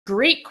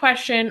Great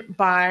question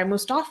by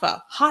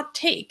Mustafa. Hot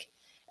take.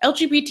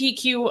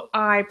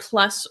 LGBTQI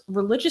plus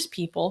religious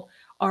people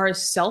are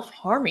as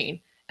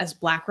self-harming as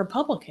Black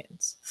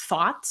Republicans.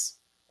 Thoughts?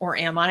 Or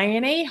am I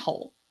an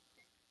a-hole?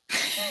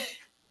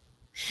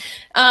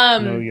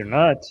 No, you're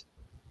not.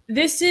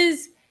 This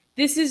is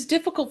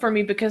difficult for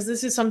me because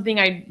this is something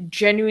I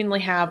genuinely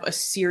have a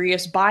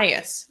serious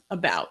bias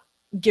about,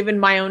 given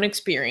my own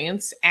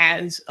experience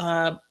as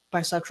a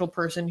bisexual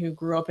person who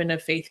grew up in a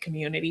faith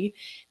community.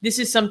 This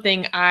is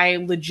something I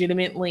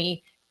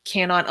legitimately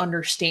cannot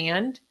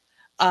understand,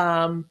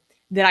 that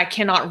I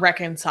cannot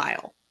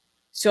reconcile.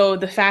 So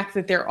the fact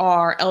that there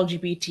are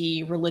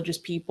LGBT religious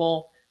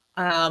people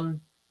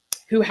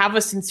who have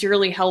a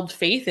sincerely held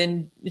faith,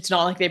 and it's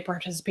not like they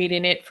participate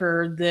in it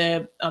for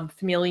the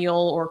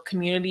familial or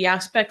community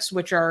aspects,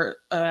 which are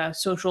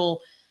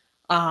social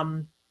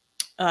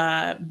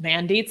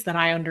mandates that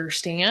I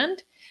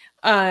understand.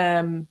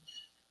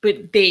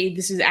 But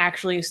this is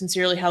actually a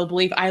sincerely held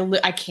belief.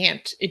 I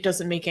can't. It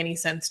doesn't make any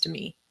sense to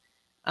me.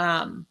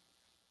 And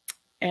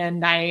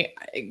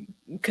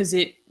because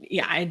it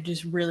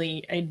just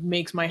really, it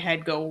makes my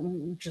head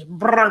go just.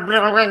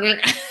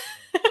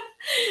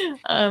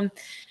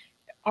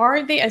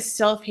 Are they as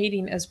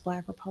self-hating as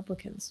Black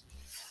Republicans?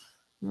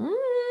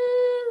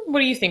 What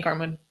do you think,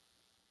 Armin?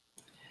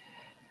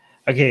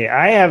 Okay,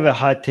 I have a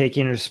hot take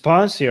in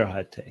response to your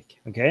hot take.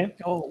 Okay.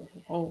 Oh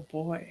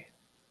boy.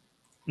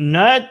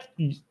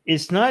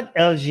 It's not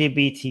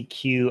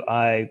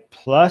LGBTQI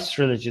plus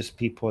religious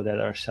people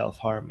that are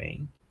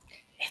self-harming.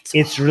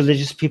 It's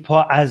religious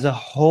people as a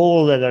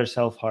whole that are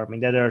self-harming,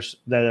 that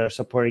are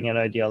supporting an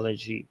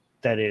ideology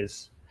that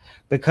is,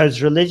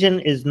 because religion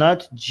is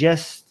not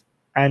just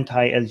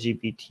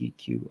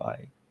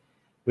anti-LGBTQI.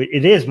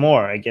 It is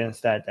more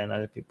against that than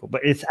other people,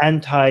 but it's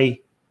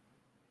anti-people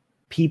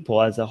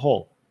as a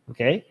whole.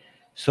 Okay,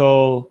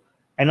 so,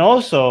 and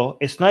also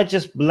it's not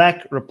just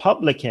Black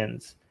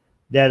Republicans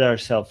that are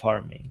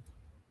self-harming.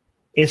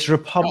 It's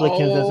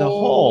Republicans as a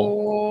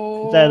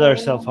whole that are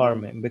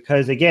self-harming,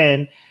 because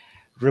again,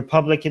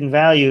 Republican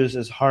values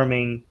is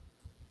harming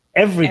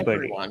everybody,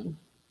 everyone,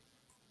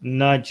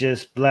 not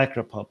just Black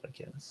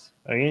Republicans.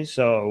 Okay,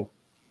 so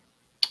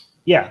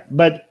yeah,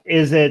 but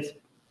is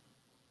it,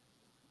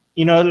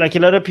 like a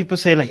lot of people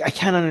say, like, I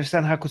can't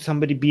understand how could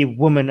somebody be a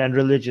woman and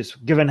religious,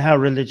 given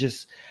how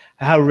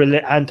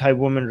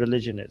anti-woman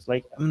religion is.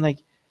 Like, I'm like,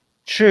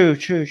 true.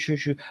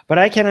 But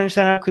I can't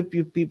understand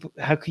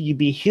how could you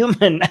be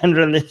human and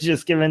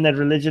religious, given that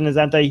religion is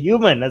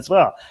anti-human as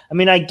well. I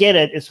mean, I get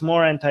it. It's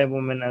more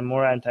anti-woman and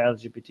more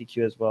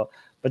anti-LGBTQ as well.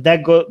 But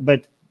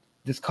but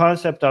this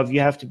concept of you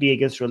have to be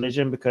against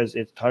religion because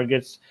it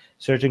targets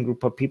certain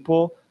group of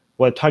people,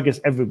 well, it targets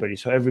everybody.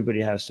 So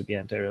everybody has to be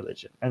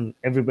anti-religion and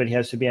everybody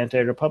has to be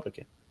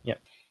anti-Republican. Yeah.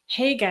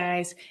 Hey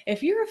guys,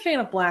 if you're a fan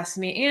of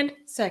Blasphemy and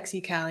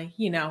Sexy Callie,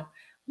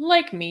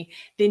 like me,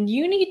 then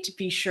you need to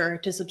be sure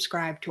to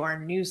subscribe to our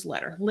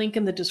newsletter, link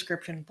in the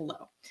description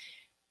below.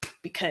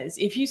 Because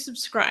if you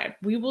subscribe,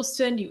 we will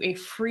send you a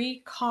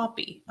free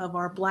copy of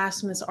our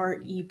Blasphemous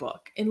Art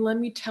ebook. And let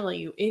me tell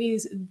you, it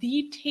is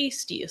the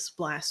tastiest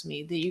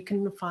blasphemy that you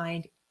can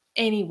find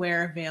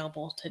anywhere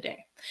available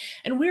today.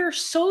 And we are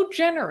so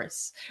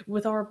generous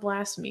with our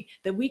blasphemy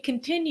that we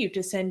continue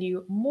to send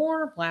you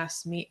more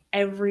blasphemy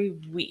every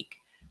week.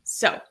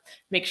 So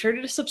make sure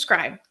to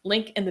subscribe,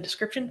 link in the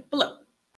description below.